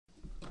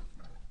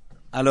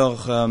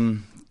Alors,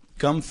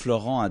 comme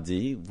Florent a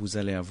dit, vous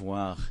allez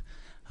avoir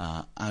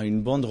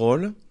une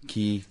banderole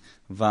qui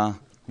va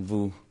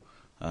vous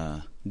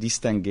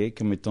distinguer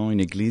comme étant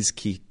une église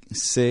qui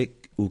sait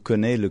ou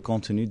connaît le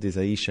contenu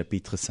d'Ésaïe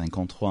chapitre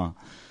 53.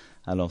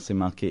 Alors, c'est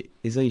marqué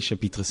Ésaïe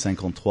chapitre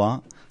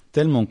 53,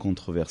 tellement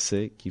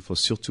controversé qu'il ne faut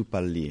surtout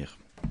pas le lire.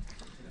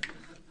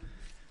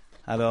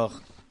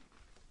 Alors,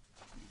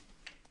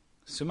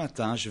 ce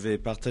matin, je vais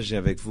partager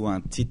avec vous un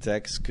petit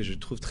texte que je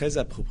trouve très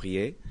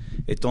approprié,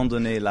 étant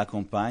donné la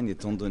campagne,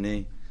 étant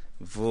donné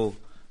vos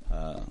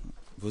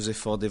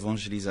efforts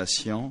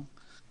d'évangélisation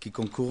qui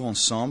concourent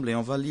ensemble. Et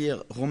on va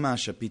lire Romains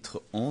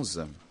chapitre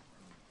 11.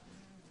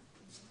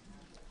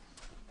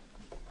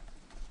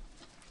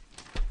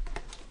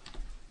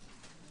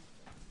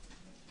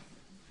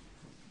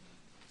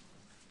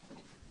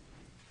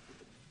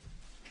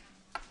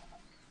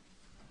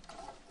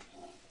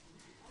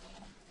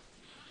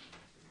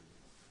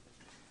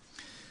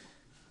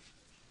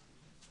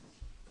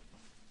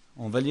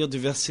 On va lire du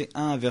verset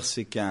 1 à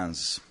verset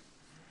 15.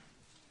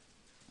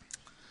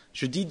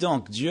 Je dis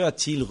donc, Dieu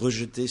a-t-il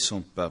rejeté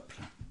son peuple?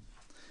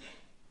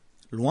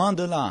 Loin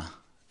de là,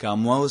 car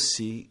moi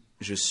aussi,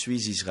 je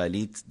suis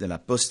israélite de la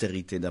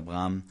postérité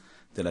d'Abraham,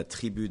 de la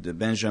tribu de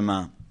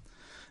Benjamin.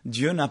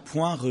 Dieu n'a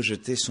point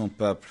rejeté son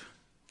peuple,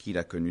 qu'il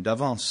a connu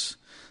d'avance.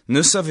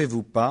 Ne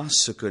savez-vous pas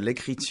ce que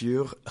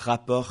l'Écriture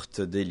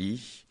rapporte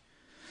d'Élie?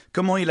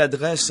 Comment il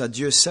adresse à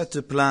Dieu cette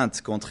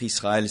plainte contre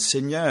Israël?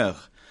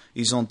 Seigneur,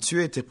 ils ont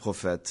tué tes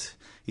prophètes,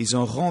 ils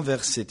ont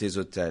renversé tes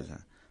autels.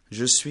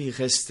 Je suis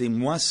resté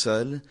moi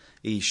seul,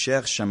 et ils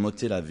cherchent à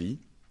m'ôter la vie.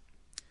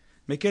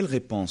 Mais quelle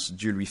réponse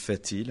Dieu lui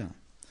fait-il?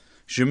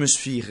 Je me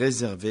suis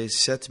réservé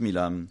 7000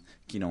 hommes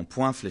qui n'ont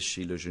point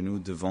fléchi le genou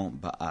devant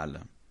Baal.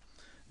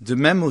 De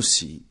même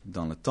aussi,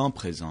 dans le temps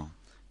présent,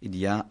 il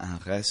y a un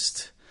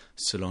reste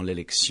selon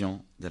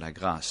l'élection de la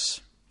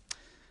grâce.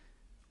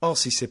 Or,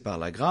 si c'est par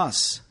la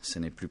grâce, ce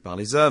n'est plus par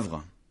les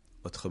œuvres.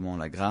 Autrement,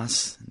 la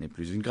grâce n'est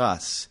plus une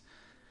grâce.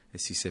 Et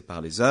si c'est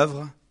par les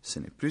œuvres, ce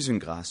n'est plus une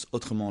grâce.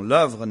 Autrement,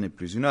 l'œuvre n'est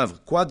plus une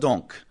œuvre. Quoi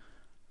donc?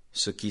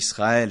 Ce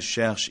qu'Israël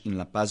cherche, il ne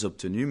l'a pas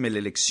obtenu, mais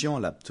l'élection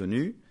l'a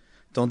obtenu,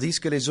 tandis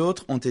que les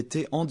autres ont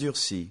été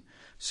endurcis,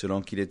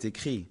 selon qu'il est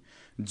écrit.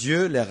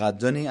 Dieu leur a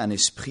donné un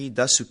esprit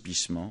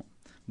d'assoupissement,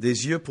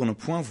 des yeux pour ne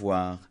point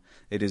voir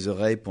et des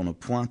oreilles pour ne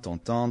point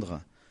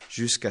entendre,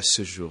 jusqu'à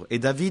ce jour. Et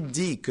David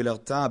dit que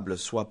leur table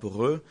soit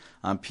pour eux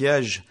un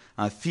piège,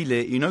 un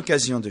filet, une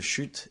occasion de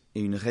chute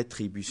et une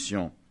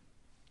rétribution.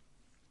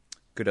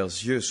 Que leurs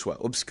yeux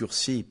soient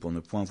obscurcis pour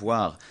ne point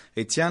voir,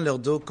 et tiennent leur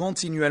dos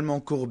continuellement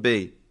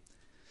courbé.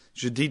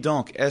 Je dis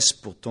donc, est-ce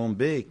pour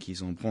tomber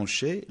qu'ils ont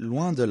bronché?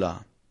 Loin de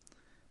là.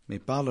 Mais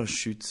par leur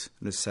chute,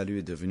 le salut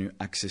est devenu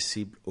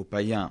accessible aux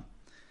païens,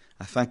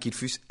 afin qu'ils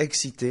fussent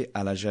excités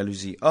à la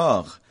jalousie.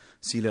 Or,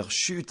 si leur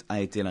chute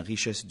a été la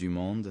richesse du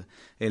monde,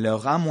 et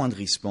leur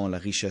amoindrissement la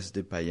richesse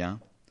des païens,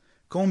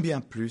 combien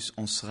plus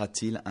en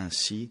sera-t-il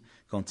ainsi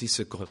quand ils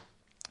se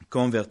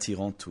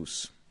convertiront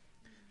tous?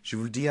 Je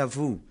vous le dis à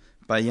vous,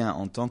 païens,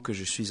 en tant que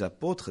je suis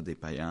apôtre des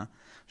païens,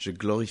 je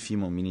glorifie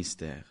mon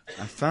ministère,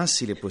 afin,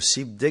 s'il est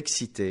possible,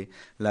 d'exciter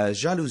la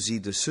jalousie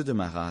de ceux de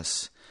ma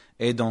race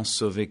et d'en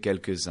sauver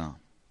quelques-uns.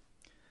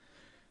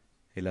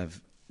 Et le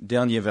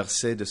dernier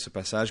verset de ce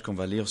passage qu'on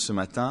va lire ce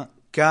matin,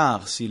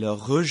 car si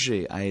leur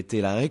rejet a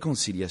été la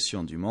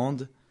réconciliation du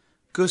monde,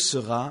 que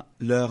sera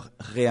leur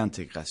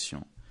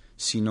réintégration,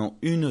 sinon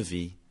une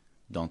vie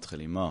d'entre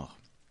les morts?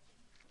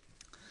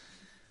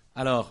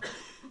 Alors,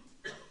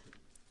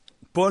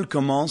 Paul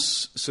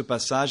commence ce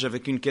passage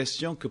avec une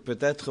question que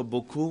peut-être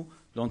beaucoup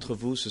d'entre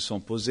vous se sont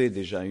posées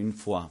déjà une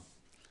fois.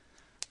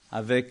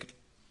 Avec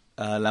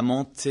la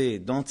montée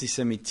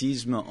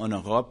d'antisémitisme en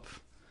Europe,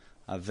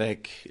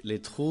 avec les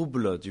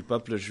troubles du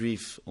peuple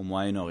juif au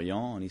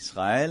Moyen-Orient, en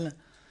Israël,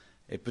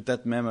 et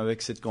peut-être même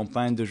avec cette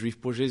campagne de Juifs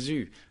pour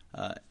Jésus,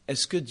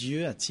 est-ce que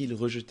Dieu a-t-il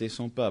rejeté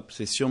son peuple?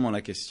 C'est sûrement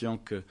la question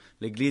que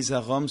l'Église à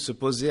Rome se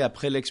posait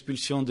après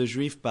l'expulsion des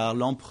Juifs par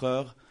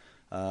l'empereur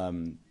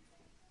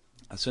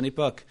à son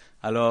époque.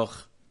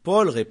 Alors,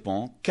 Paul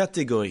répond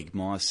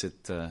catégoriquement à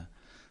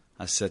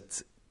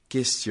cette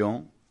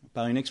question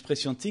par une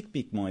expression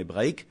typiquement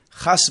hébraïque,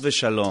 chas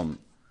v'shalom,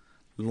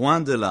 loin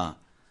de là.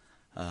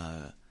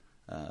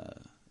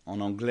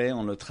 En anglais,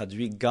 on le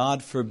traduit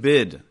God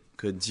forbid,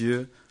 que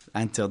Dieu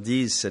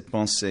interdise cette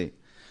pensée.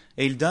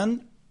 Et il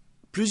donne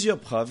plusieurs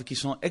preuves qui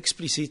sont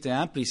explicites et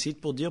implicites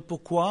pour dire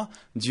pourquoi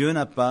Dieu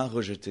n'a pas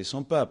rejeté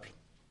son peuple.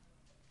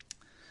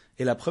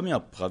 Et la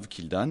première preuve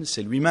qu'il donne,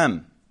 c'est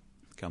lui-même.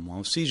 Car moi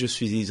aussi, je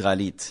suis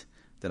israélite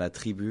de la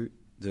tribu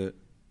de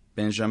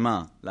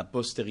Benjamin, la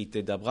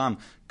postérité d'Abraham.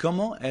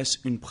 Comment est-ce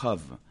une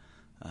preuve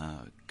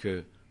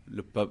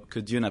que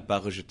Dieu n'a pas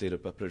rejeté le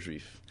peuple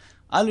juif?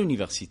 À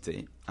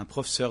l'université, un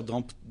professeur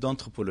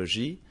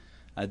d'anthropologie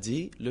a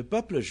dit « Le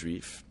peuple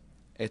juif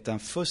est un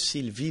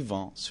fossile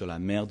vivant sur la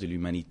mer de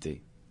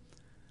l'humanité. »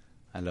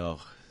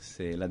 Alors,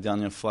 c'est la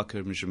dernière fois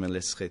que je me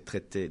laisserai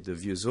traiter de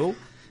vieux os,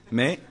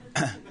 mais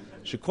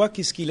je crois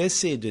que ce qu'il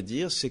essaie de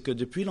dire, c'est que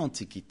depuis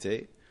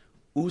l'Antiquité,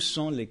 où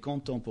sont les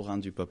contemporains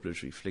du peuple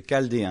juif, les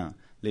Chaldéens,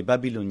 les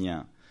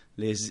Babyloniens,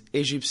 les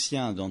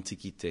Égyptiens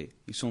d'Antiquité.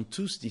 Ils sont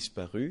tous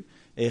disparus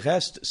et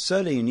reste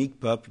seul et unique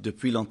peuple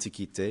depuis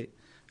l'Antiquité,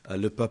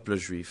 le peuple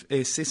juif.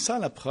 Et c'est ça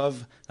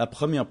la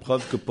première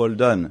preuve que Paul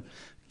donne.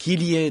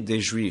 Qu'il y ait des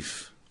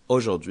Juifs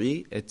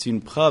aujourd'hui est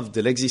une preuve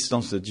de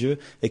l'existence de Dieu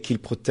et qu'il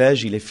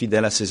protège, il est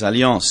fidèle à ses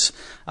alliances.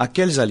 À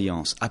quelles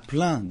alliances? À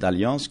plein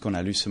d'alliances qu'on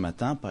a lues ce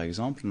matin, par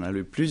exemple. On a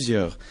lu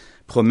plusieurs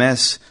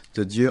promesses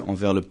de Dieu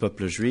envers le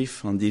peuple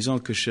juif en disant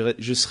que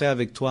je serai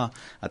avec toi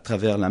à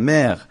travers la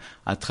mer,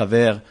 à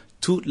travers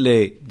toutes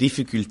les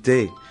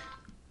difficultés.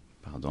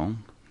 Pardon,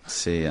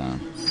 c'est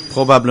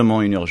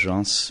probablement une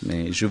urgence,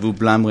 mais je vous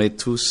blâmerai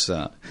tous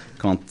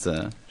quand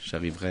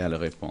j'arriverai à le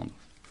répondre.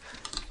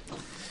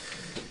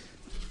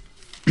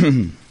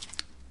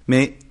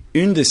 Mais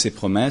une de ces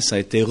promesses a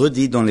été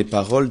redite dans les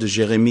paroles de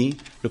Jérémie,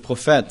 le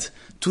prophète,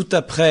 tout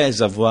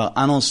après avoir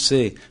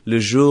annoncé le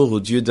jour où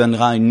Dieu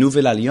donnera une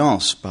nouvelle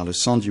alliance par le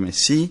sang du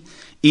Messie.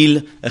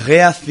 Il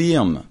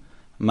réaffirme,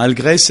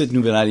 malgré cette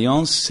nouvelle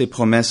alliance, ses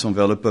promesses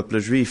envers le peuple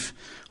juif,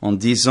 en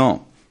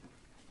disant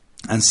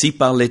 « Ainsi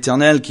parle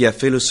l'Éternel qui a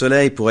fait le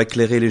soleil pour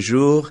éclairer le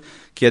jour,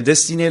 qui a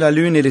destiné la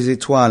lune et les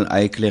étoiles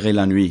à éclairer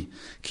la nuit,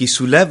 qui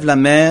soulève la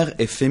mer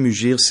et fait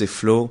mugir ses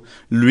flots,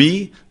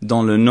 lui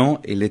dont le nom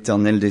est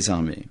l'Éternel des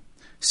armées.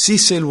 Si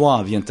ces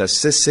lois viennent à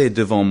cesser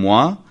devant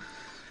moi,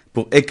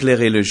 pour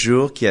éclairer le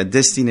jour, qui a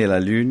destiné la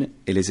lune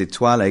et les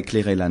étoiles à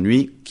éclairer la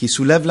nuit, qui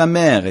soulève la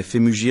mer et fait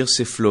mugir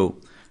ses flots,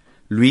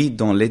 lui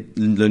dont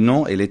le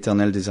nom est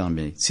l'Éternel des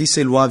armées. Si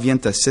ces lois viennent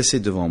à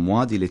cesser devant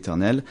moi, dit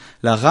l'Éternel,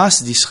 la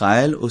race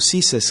d'Israël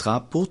aussi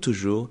cessera pour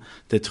toujours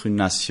d'être une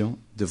nation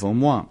devant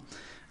moi.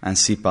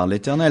 Ainsi parle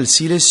l'Éternel,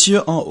 si les cieux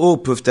en haut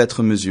peuvent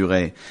être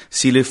mesurés,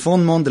 si les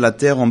fondements de la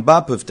terre en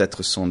bas peuvent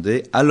être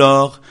sondés,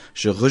 alors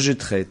je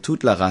rejetterai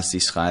toute la race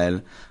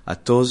d'Israël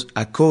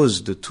à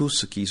cause de tout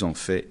ce qu'ils ont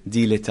fait,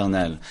 dit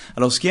l'Éternel.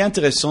 Alors ce qui est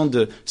intéressant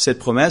de cette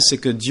promesse, c'est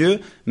que Dieu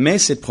met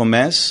cette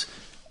promesse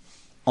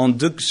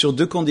sur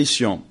deux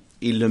conditions.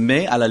 Il le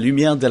met à la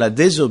lumière de la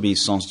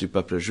désobéissance du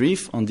peuple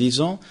juif en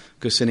disant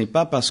que ce n'est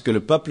pas parce que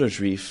le peuple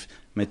juif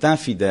m'est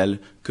infidèle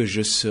que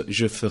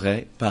je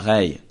ferai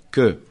pareil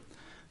que.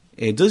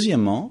 Et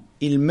deuxièmement,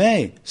 il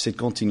met cette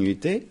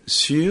continuité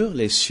sur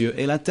les cieux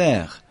et la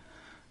terre.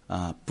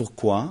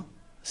 Pourquoi?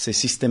 Ces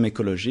systèmes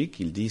écologiques,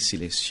 il dit, si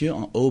les cieux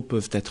en haut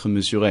peuvent être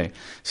mesurés.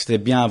 C'était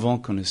bien avant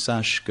qu'on ne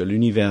sache que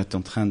l'univers est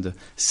en train de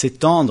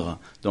s'étendre,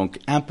 donc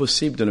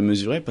impossible de le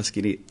mesurer parce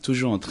qu'il est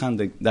toujours en train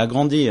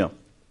d'agrandir.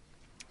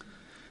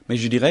 Mais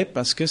je dirais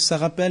parce que ça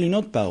rappelle une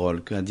autre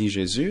parole qu'a dit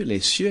Jésus,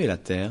 les cieux et la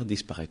terre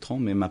disparaîtront,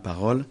 mais ma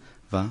parole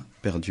va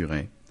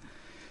perdurer.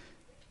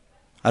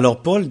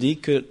 Alors Paul dit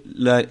que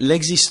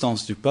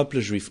l'existence du peuple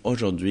juif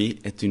aujourd'hui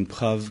est une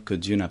preuve que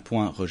Dieu n'a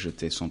point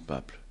rejeté son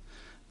peuple.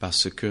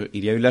 Parce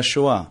qu'il y a eu la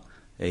Shoah,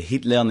 et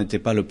Hitler n'était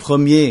pas le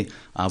premier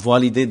à avoir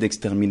l'idée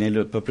d'exterminer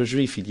le peuple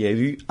juif. Il y a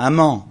eu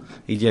Haman,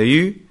 il y a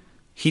eu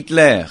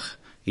Hitler,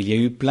 il y a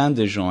eu plein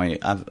de gens. Et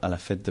à la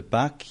fête de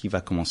Pâques, qui va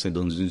commencer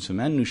dans une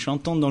semaine, nous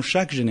chantons dans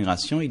chaque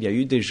génération, il y a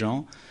eu des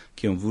gens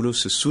qui ont voulu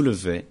se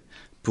soulever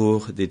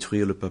pour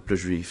détruire le peuple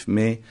juif.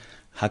 Mais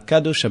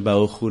Hakadosh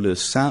Baruch Hu, le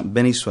Saint,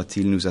 béni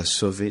soit-il, nous a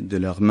sauvés de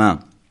leurs mains.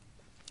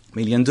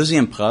 Mais il y a une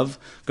deuxième preuve,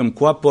 comme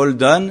quoi Paul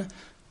donne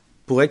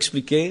pour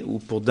expliquer ou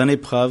pour donner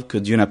preuve que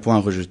Dieu n'a point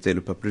rejeté le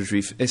peuple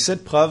juif. Et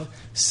cette preuve,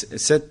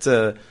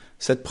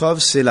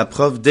 c'est la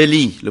preuve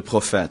d'Élie, le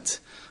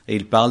prophète. Et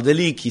il parle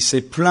d'Élie qui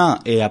s'est plaint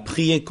et a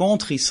prié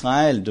contre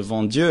Israël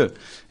devant Dieu.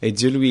 Et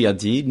Dieu lui a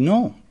dit,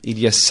 non, il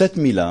y a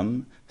 7000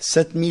 hommes,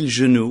 7000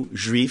 genoux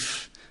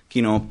juifs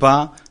qui n'ont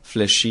pas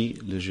fléchi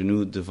le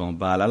genou devant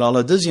Baal. Alors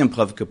la deuxième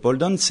preuve que Paul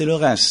donne, c'est le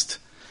reste.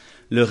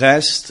 Le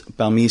reste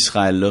parmi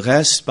Israël, le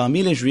reste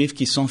parmi les Juifs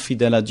qui sont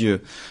fidèles à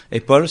Dieu. Et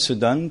Paul se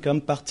donne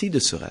comme partie de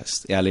ce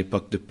reste. Et à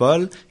l'époque de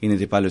Paul, il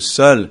n'était pas le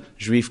seul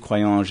Juif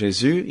croyant en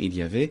Jésus, il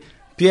y avait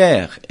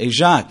Pierre et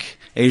Jacques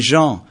et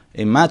Jean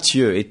et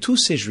Matthieu et tous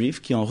ces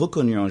Juifs qui ont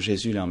reconnu en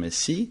Jésus leur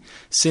Messie.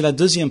 C'est la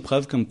deuxième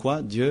preuve comme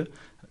quoi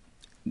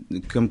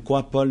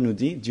Paul nous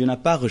dit, Dieu n'a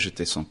pas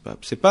rejeté son peuple.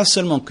 C'est pas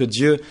seulement que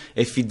Dieu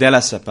est fidèle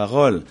à sa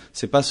parole,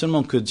 c'est pas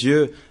seulement que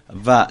Dieu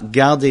va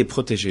garder et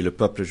protéger le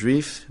peuple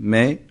juif,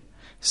 mais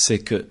c'est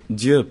que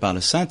Dieu, par le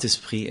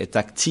Saint-Esprit, est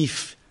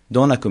actif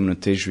dans la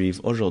communauté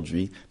juive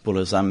aujourd'hui pour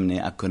les amener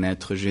à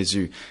connaître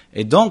Jésus.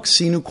 Et donc,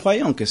 si nous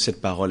croyons que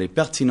cette parole est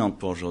pertinente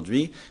pour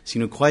aujourd'hui, si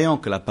nous croyons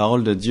que la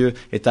parole de Dieu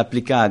est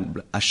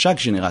applicable à chaque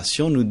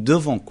génération, nous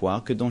devons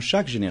croire que dans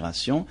chaque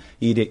génération,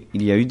 il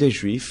y a eu des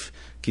Juifs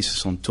qui se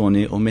sont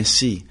tournés au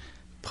Messie,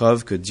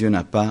 preuve que Dieu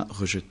n'a pas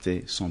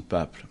rejeté son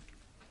peuple.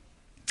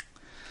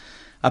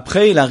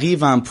 Après, il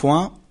arrive à un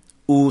point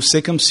où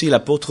c'est comme si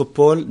l'apôtre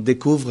Paul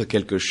découvre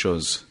quelque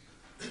chose,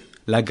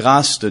 la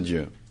grâce de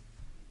Dieu.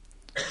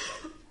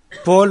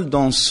 Paul,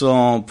 dans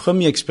sa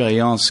première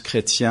expérience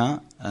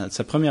chrétienne,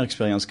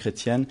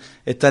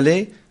 est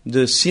allé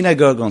de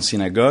synagogue en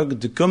synagogue,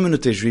 de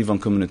communauté juive en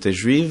communauté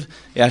juive,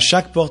 et à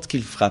chaque porte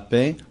qu'il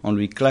frappait, on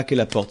lui claquait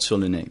la porte sur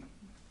le nez.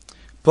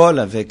 Paul,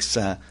 avec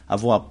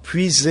avoir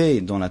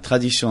puisé dans la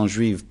tradition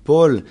juive,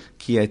 Paul,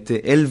 qui a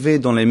été élevé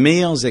dans les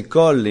meilleures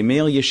écoles, les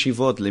meilleures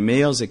yeshivot, les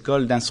meilleures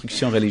écoles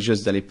d'instruction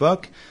religieuse de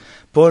l'époque,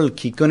 Paul,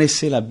 qui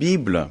connaissait la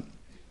Bible,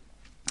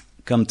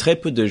 comme très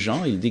peu de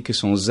gens, il dit que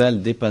son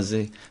zèle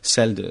dépassait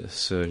celle de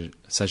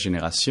sa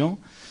génération,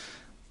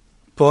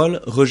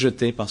 Paul,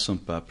 rejeté par son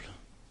peuple.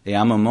 Et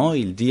à un moment,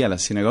 il dit à la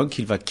synagogue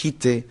qu'il va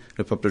quitter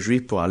le peuple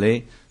juif pour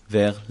aller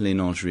vers les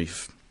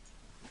non-juifs.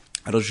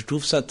 Alors je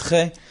trouve ça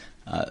très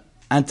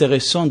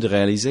intéressant de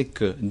réaliser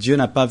que Dieu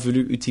n'a pas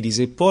voulu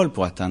utiliser Paul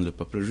pour atteindre le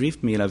peuple juif,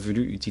 mais il a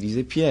voulu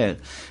utiliser Pierre.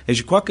 Et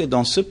je crois que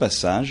dans ce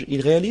passage,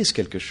 il réalise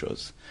quelque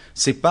chose.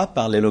 C'est pas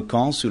par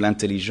l'éloquence ou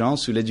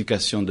l'intelligence ou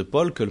l'éducation de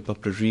Paul que le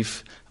peuple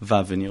juif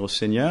va venir au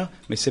Seigneur,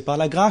 mais c'est par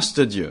la grâce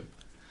de Dieu.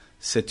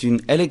 C'est une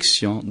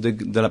élection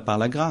par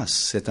la grâce.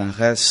 C'est un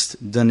reste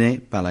donné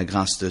par la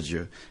grâce de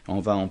Dieu.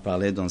 On va en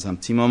parler dans un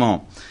petit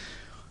moment.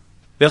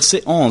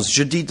 Verset 11, «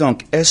 Je dis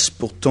donc, est-ce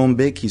pour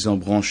tomber qu'ils ont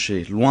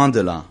branché? Loin de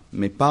là.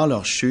 Mais par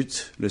leur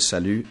chute, le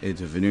salut est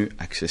devenu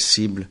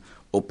accessible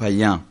aux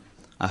païens,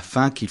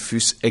 afin qu'ils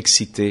fussent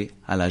excités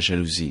à la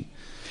jalousie. »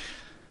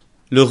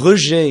 Le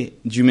rejet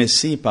du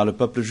Messie par le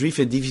peuple juif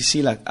est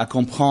difficile à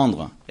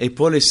comprendre. Et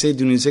Paul essaie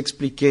de nous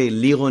expliquer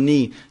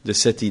l'ironie de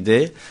cette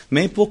idée.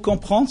 Mais pour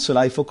comprendre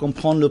cela, il faut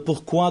comprendre le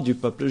pourquoi du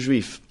peuple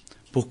juif.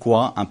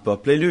 Pourquoi un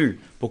peuple élu?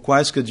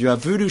 Pourquoi est-ce que Dieu a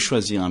voulu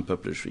choisir un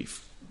peuple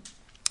juif?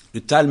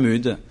 Le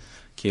Talmud,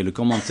 qui est le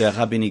commentaire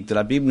rabbinique de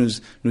la Bible,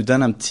 nous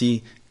donne une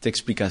petite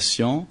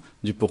explication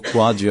du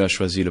pourquoi Dieu a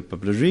choisi le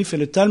peuple juif. Et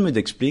le Talmud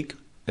explique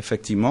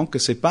effectivement que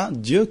ce n'est pas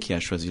Dieu qui a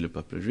choisi le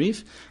peuple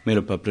juif, mais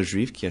le peuple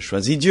juif qui a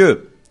choisi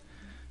Dieu.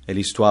 Et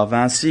l'histoire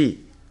va ainsi.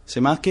 C'est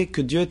marqué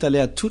que Dieu est allé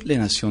à toutes les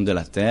nations de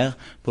la terre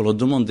pour leur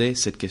demander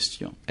cette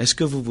question. Est-ce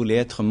que vous voulez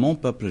être mon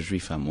peuple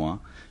juif à moi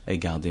et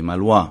garder ma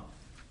loi?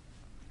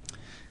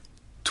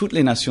 Toutes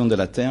les nations de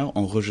la terre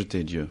ont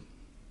rejeté Dieu,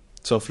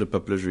 sauf le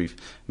peuple juif.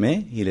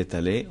 Mais il est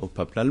allé au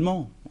peuple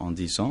allemand en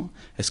disant,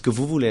 est-ce que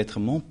vous voulez être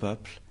mon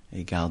peuple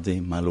et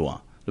garder ma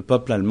loi? Le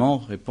peuple allemand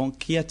répond,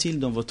 qu'y a-t-il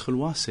dans votre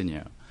loi,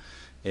 Seigneur?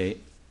 Et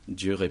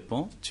Dieu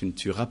répond, tu ne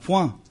tueras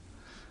point.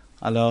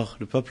 Alors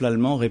le peuple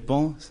allemand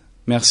répond,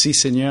 merci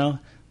Seigneur,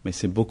 mais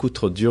c'est beaucoup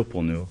trop dur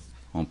pour nous,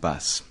 on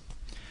passe.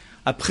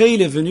 Après,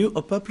 il est venu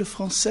au peuple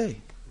français.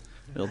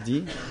 Il leur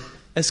dit,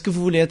 est-ce que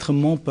vous voulez être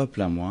mon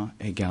peuple à moi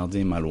et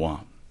garder ma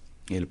loi?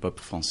 Et le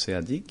peuple français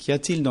a dit, qu'y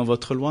a-t-il dans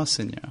votre loi,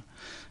 Seigneur?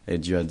 Et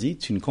Dieu a dit,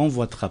 tu ne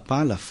convoiteras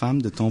pas la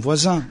femme de ton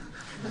voisin.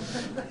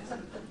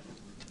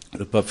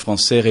 Le peuple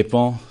français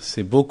répond,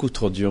 c'est beaucoup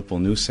trop dur pour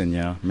nous,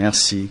 Seigneur,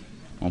 merci,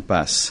 on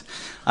passe.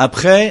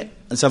 Après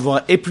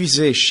avoir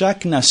épuisé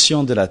chaque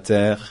nation de la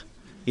terre,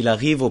 il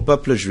arrive au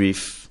peuple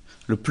juif,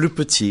 le plus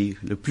petit,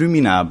 le plus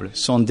minable,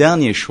 son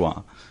dernier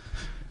choix,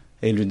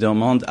 et il lui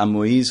demande à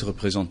Moïse,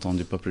 représentant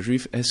du peuple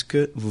juif, est-ce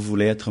que vous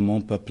voulez être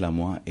mon peuple à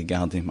moi et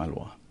garder ma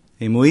loi?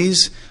 Et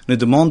Moïse ne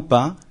demande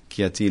pas,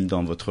 qu'y a-t-il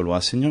dans votre loi,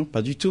 Seigneur?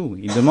 Pas du tout.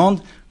 Il demande,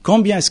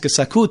 combien est-ce que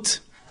ça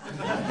coûte?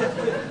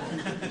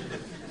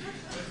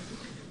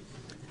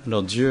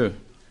 Alors Dieu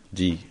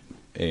dit,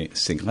 et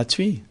c'est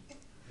gratuit.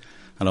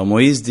 Alors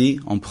Moïse dit,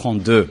 on prend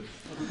 2.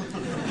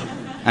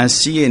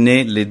 Ainsi est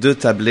né les 2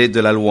 tablets de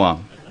la loi.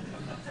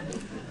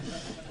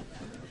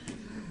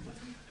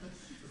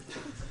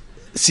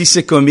 Si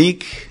c'est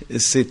comique,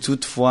 c'est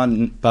toutefois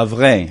pas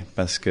vrai,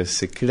 parce que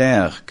c'est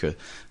clair que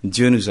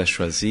Dieu nous a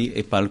choisis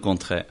et pas le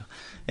contraire.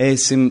 Et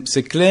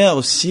c'est clair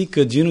aussi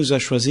que Dieu nous a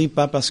choisis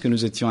pas parce que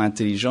nous étions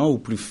intelligents ou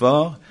plus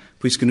forts,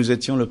 puisque nous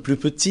étions le plus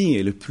petit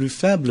et le plus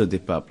faible des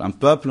peuples, un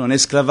peuple en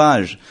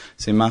esclavage.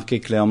 C'est marqué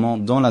clairement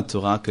dans la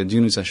Torah que Dieu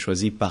nous a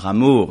choisis par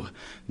amour,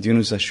 Dieu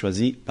nous a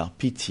choisis par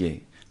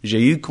pitié.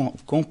 J'ai eu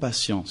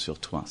compassion sur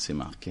toi, c'est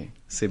marqué.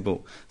 C'est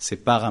beau, c'est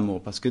par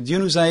amour, parce que Dieu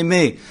nous a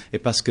aimés et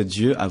parce que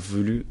Dieu a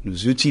voulu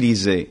nous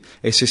utiliser.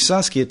 Et c'est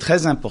ça ce qui est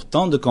très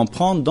important de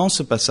comprendre dans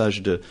ce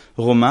passage de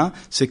Romains,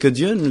 c'est que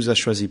Dieu nous a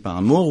choisis par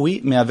amour, oui,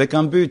 mais avec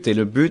un but. Et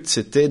le but,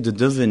 c'était de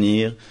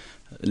devenir,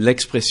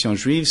 l'expression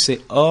juive,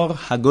 c'est Or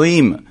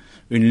Hagoïm,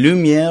 une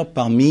lumière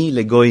parmi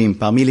les Goïm,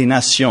 parmi les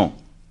nations.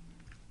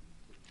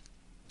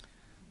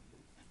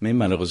 Mais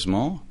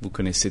malheureusement, vous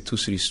connaissez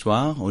tous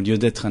l'histoire, au lieu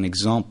d'être un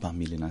exemple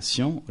parmi les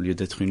nations, au lieu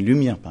d'être une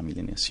lumière parmi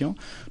les nations,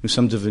 nous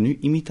sommes devenus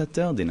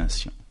imitateurs des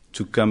nations.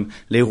 Tout comme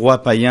les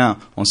rois païens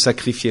ont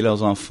sacrifié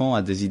leurs enfants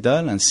à des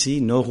idoles,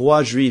 ainsi nos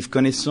rois juifs,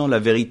 connaissant la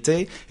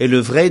vérité et le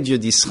vrai Dieu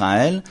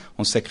d'Israël,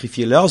 ont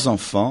sacrifié leurs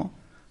enfants,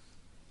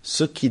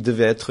 ceux qui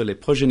devaient être les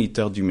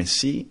progéniteurs du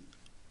Messie,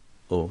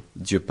 aux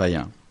dieux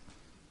païens.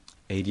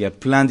 Et il y a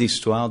plein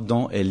d'histoires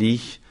dont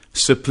Élie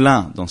se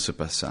plaint dans ce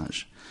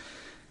passage.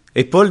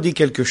 Et Paul dit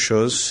quelque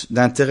chose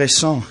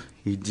d'intéressant.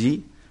 Il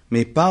dit,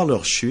 mais par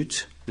leur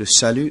chute, le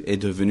salut est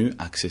devenu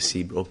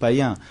accessible aux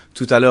païens.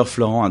 Tout à l'heure,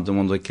 Florent a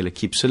demandé que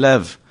l'équipe se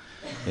lève.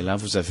 Et là,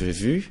 vous avez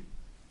vu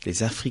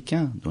des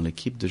Africains dans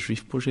l'équipe de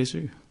Juifs pour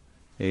Jésus.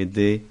 Et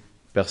des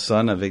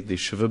personnes avec des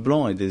cheveux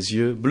blancs et des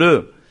yeux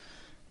bleus.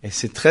 Et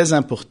c'est très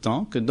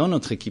important que dans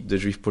notre équipe de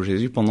Juifs pour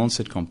Jésus, pendant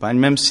cette campagne,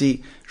 même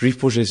si Juifs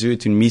pour Jésus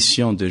est une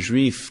mission de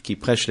Juifs qui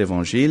prêchent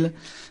l'Évangile,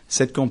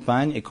 cette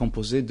campagne est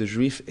composée de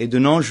Juifs et de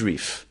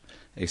non-Juifs.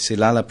 Et c'est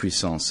là la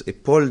puissance. Et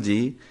Paul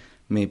dit,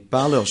 mais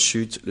par leur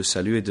chute, le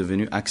salut est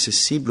devenu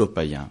accessible aux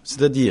païens.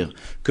 C'est-à-dire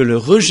que le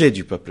rejet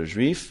du peuple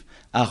juif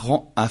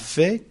a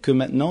fait que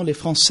maintenant les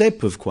Français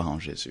peuvent croire en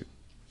Jésus.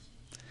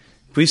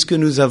 Puisque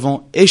nous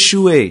avons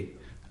échoué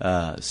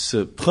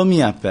ce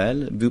premier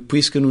appel,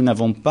 puisque nous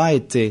n'avons pas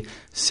été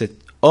cet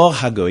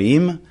or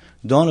hagoïm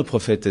dans le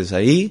prophète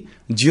Ésaïe,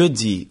 Dieu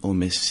dit au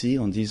Messie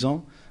en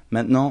disant,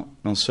 maintenant,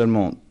 non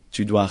seulement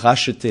tu dois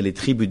racheter les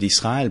tribus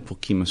d'Israël pour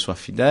qu'ils me soient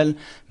fidèles,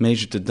 mais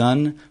je te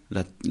donne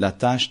la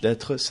tâche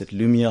d'être cette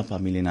lumière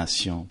parmi les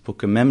nations, pour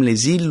que même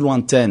les îles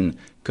lointaines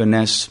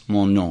connaissent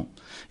mon nom.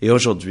 Et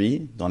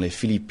aujourd'hui, dans les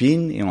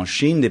Philippines et en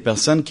Chine, des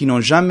personnes qui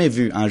n'ont jamais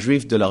vu un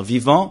juif de leur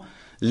vivant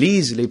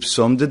lisent les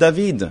psaumes de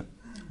David.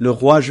 Le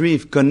roi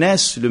juif,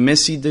 connaissent le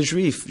Messie des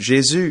Juifs,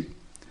 Jésus,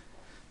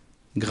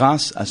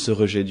 grâce à ce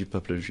rejet du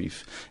peuple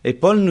juif. Et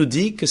Paul nous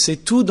dit que c'est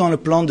tout dans le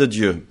plan de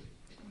Dieu.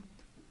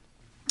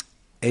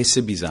 Et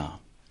c'est bizarre,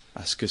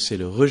 parce que c'est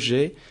le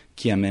rejet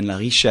qui amène la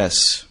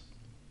richesse.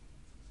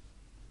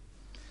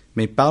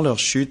 Mais par leur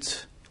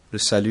chute, le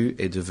salut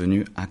est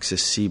devenu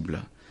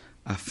accessible,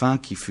 afin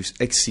qu'ils fussent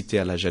excités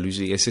à la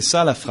jalousie. Et c'est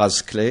ça la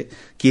phrase clé,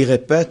 qu'il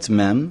répète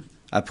même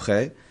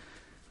après.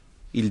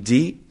 Il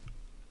dit,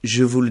 «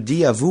 Je vous le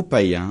dis à vous,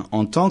 païens,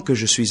 en tant que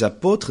je suis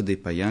apôtre des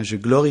païens, je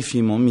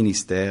glorifie mon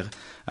ministère,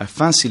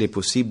 afin, s'il est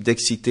possible,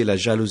 d'exciter la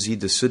jalousie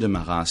de ceux de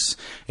ma race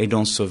et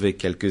d'en sauver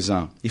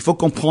quelques-uns. » Il faut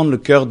comprendre le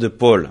cœur de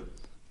Paul,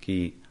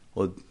 qui,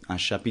 un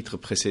chapitre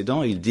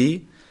précédent, il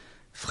dit,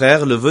 «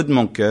 Frères, le vœu de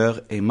mon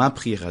cœur et ma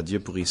prière à Dieu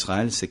pour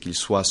Israël, c'est qu'il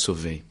soit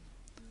sauvé. »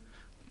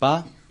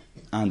 Pas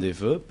un des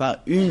vœux,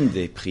 pas une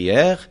des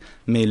prières,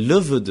 mais le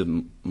vœu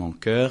de mon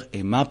cœur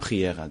et ma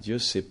prière à Dieu,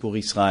 c'est pour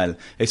Israël.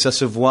 Et ça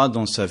se voit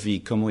dans sa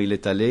vie, comment il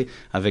est allé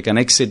avec un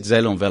excès de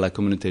zèle envers la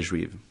communauté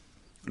juive.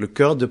 Le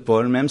cœur de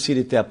Paul, même s'il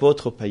était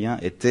apôtre aux païens,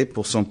 était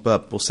pour son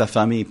peuple, pour sa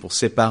famille, pour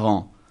ses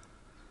parents.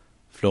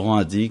 Florent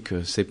a dit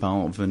que ses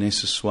parents venaient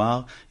ce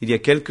soir. Il y a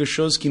quelque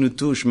chose qui nous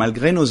touche,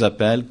 malgré nos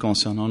appels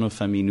concernant nos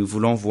familles. Nous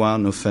voulons voir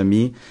nos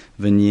familles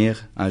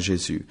venir à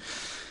Jésus.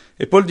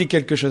 Et Paul dit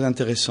quelque chose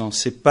d'intéressant.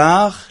 C'est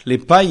par les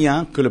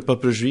païens que le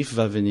peuple juif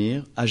va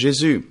venir à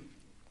Jésus.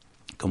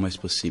 Comment est-ce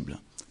possible?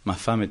 Ma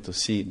femme est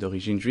aussi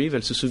d'origine juive.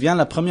 Elle se souvient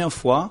la première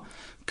fois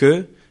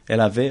qu'elle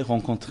avait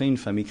rencontré une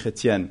famille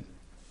chrétienne.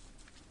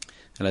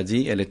 Elle a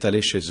dit, elle est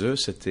allée chez eux.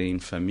 C'était une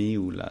famille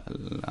où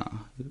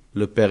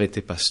le père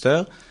était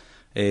pasteur.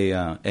 Et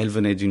elle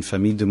venait d'une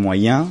famille de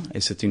moyens. Et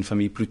c'était une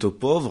famille plutôt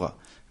pauvre.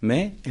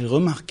 Mais elle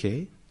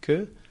remarquait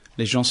que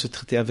les gens se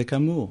traitaient avec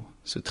amour,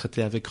 se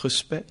traitaient avec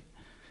respect.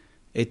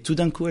 Et tout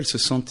d'un coup, elle se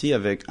sentit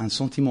avec un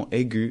sentiment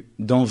aigu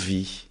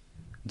d'envie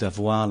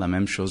d'avoir la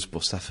même chose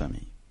pour sa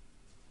famille.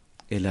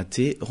 Elle a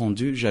été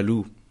rendue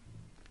jaloux.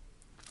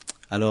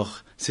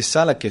 Alors, c'est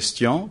ça la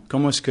question.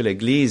 Comment est-ce que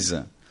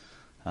l'Église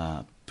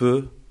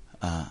peut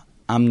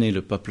amener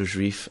le peuple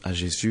juif à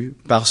Jésus?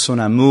 Par son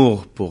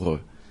amour pour eux,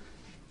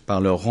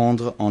 en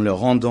leur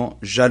rendant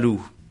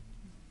jaloux.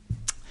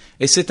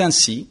 Et c'est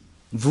ainsi,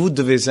 vous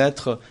devez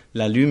être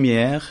la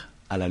lumière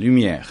à la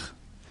lumière.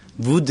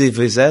 Vous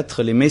devez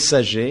être les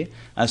messagers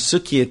à ceux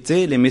qui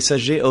étaient les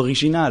messagers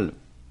originaux.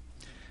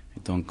 Et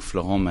donc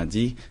Florent m'a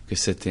dit que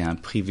c'était un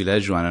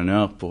privilège ou un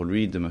honneur pour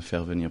lui de me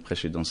faire venir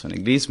prêcher dans son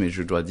église, mais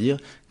je dois dire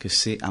que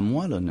c'est à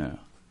moi l'honneur.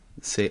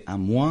 C'est à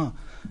moi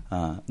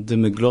de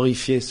me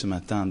glorifier ce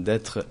matin,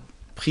 d'être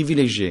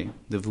privilégié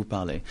de vous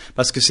parler.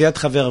 Parce que c'est à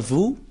travers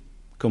vous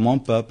que mon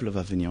peuple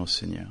va venir au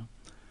Seigneur.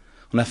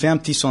 On a fait un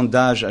petit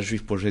sondage à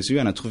Juifs pour Jésus,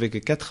 on a trouvé que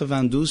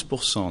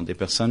 92% des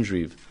personnes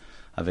juives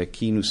avec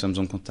qui nous sommes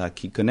en contact,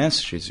 qui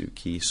connaissent Jésus,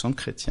 qui sont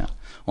chrétiens,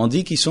 on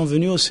dit qu'ils sont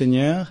venus au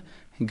Seigneur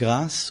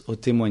grâce au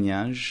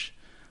témoignage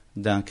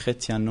d'un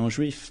chrétien non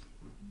juif.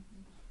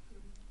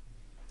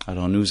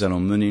 Alors nous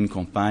allons mener une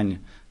campagne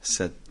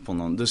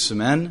pendant 2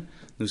 semaines.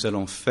 Nous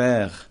allons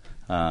faire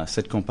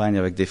cette campagne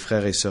avec des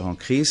frères et sœurs en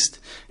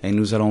Christ et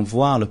nous allons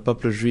voir le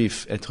peuple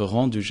juif être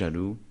rendu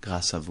jaloux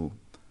grâce à vous.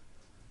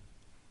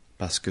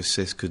 Parce que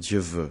c'est ce que Dieu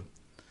veut.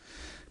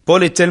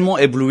 Paul est tellement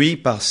ébloui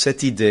par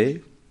cette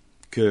idée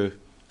que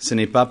ce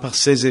n'est pas par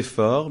ses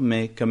efforts,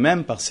 mais quand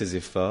même par ses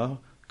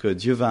efforts, que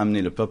Dieu va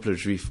amener le peuple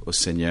juif au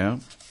Seigneur,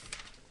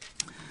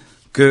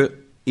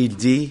 qu'il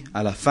dit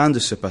à la fin de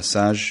ce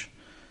passage,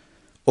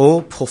 «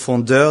 Ô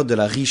profondeur de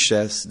la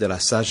richesse, de la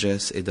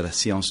sagesse et de la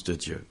science de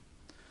Dieu,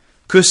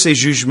 que ses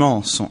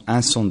jugements sont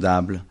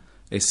insondables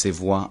et ses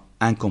voies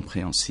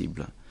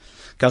incompréhensibles.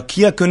 Car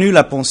qui a connu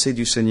la pensée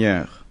du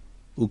Seigneur,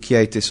 ou qui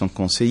a été son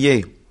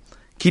conseiller,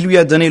 qui lui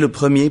a donné le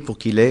premier pour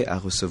qu'il ait à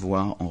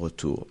recevoir en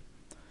retour?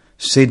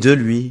 C'est de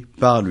lui,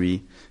 par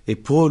lui, et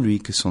pour lui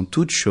que sont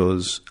toutes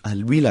choses, à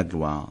lui la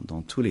gloire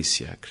dans tous les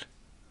siècles.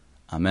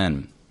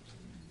 Amen. »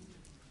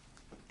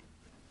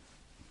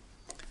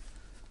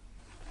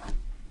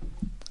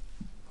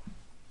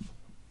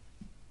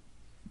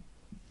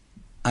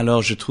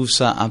 Alors je trouve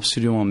ça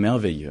absolument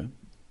merveilleux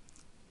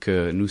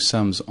que nous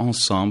sommes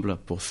ensemble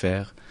pour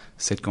faire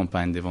cette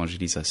campagne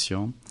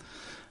d'évangélisation.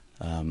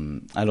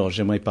 Alors,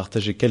 j'aimerais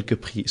partager quelques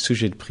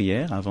sujets de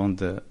prière avant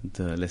de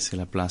laisser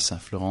la place à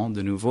Florent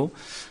de nouveau.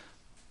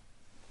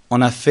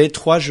 On a fait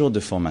 3 jours de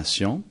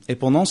formation, et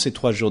pendant ces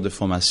 3 jours de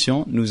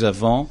formation, nous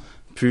avons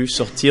pu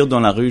sortir dans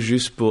la rue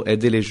juste pour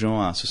aider les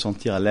gens à se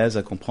sentir à l'aise,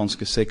 à comprendre ce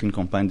que c'est qu'une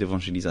campagne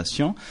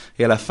d'évangélisation.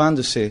 Et à la fin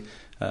de ces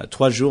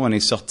 3 jours, on est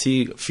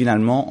sorti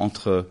finalement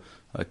entre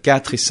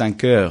 4 et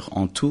 5 heures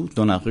en tout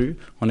dans la rue.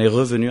 On est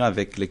revenu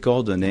avec les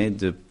coordonnées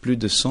de plus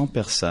de 100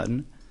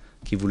 personnes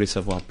qui voulaient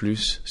savoir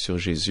plus sur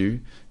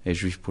Jésus et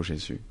Juifs pour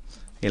Jésus.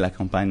 Et la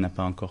campagne n'a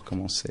pas encore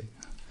commencé.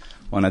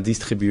 On a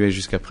distribué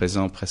jusqu'à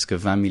présent presque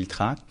 20 000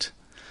 tracts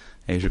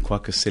et je crois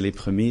que c'est les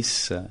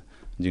prémices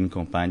d'une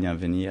campagne à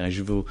venir. Et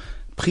je vous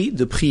prie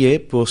de prier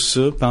pour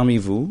ceux parmi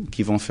vous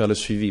qui vont faire le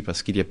suivi,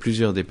 parce qu'il y a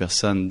plusieurs des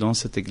personnes dans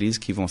cette église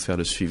qui vont faire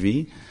le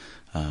suivi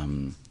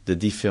de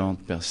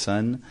différentes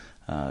personnes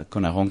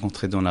qu'on a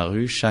rencontrées dans la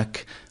rue.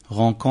 Chaque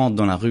rencontre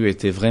dans la rue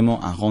était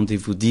vraiment un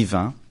rendez-vous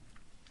divin.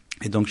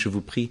 Et donc, je vous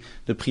prie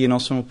de prier non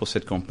seulement pour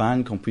cette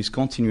campagne, qu'on puisse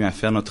continuer à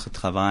faire notre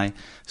travail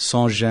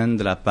sans gêne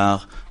de la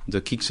part de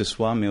qui que ce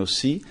soit, mais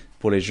aussi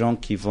pour les gens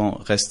qui vont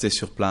rester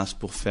sur place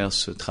pour faire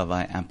ce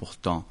travail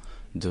important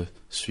de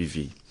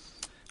suivi.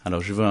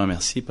 Alors, je vous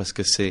remercie parce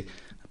que c'est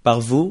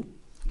par vous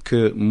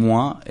que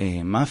moi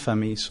et ma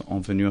famille sont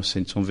venus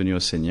au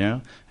Seigneur.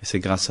 Et c'est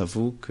grâce à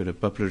vous que le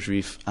peuple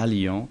juif à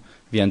Lyon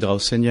viendra au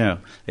Seigneur.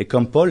 Et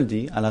comme Paul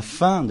dit, à la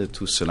fin de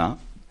tout cela,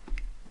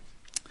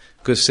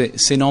 que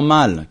c'est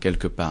normal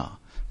quelque part,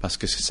 parce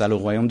que c'est ça le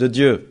royaume de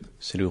Dieu.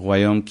 C'est le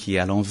royaume qui est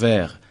à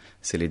l'envers.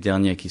 C'est les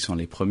derniers qui sont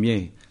les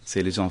premiers.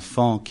 C'est les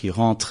enfants qui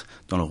rentrent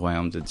dans le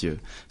royaume de Dieu.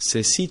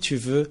 C'est si tu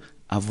veux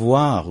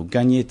avoir ou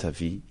gagner ta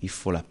vie, il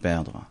faut la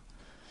perdre.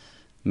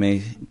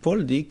 Mais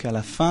Paul dit qu'à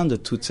la fin de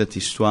toute cette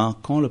histoire,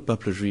 quand le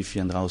peuple juif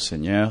viendra au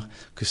Seigneur,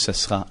 que ce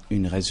sera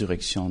une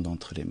résurrection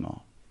d'entre les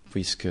morts,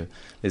 puisque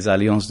les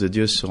alliances de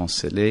Dieu seront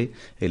scellées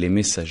et les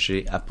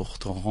messagers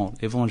apporteront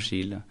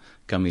l'évangile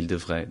comme ils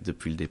devraient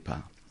depuis le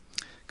départ.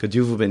 Que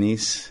Dieu vous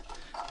bénisse.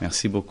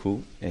 Merci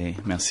beaucoup et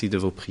merci de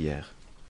vos prières.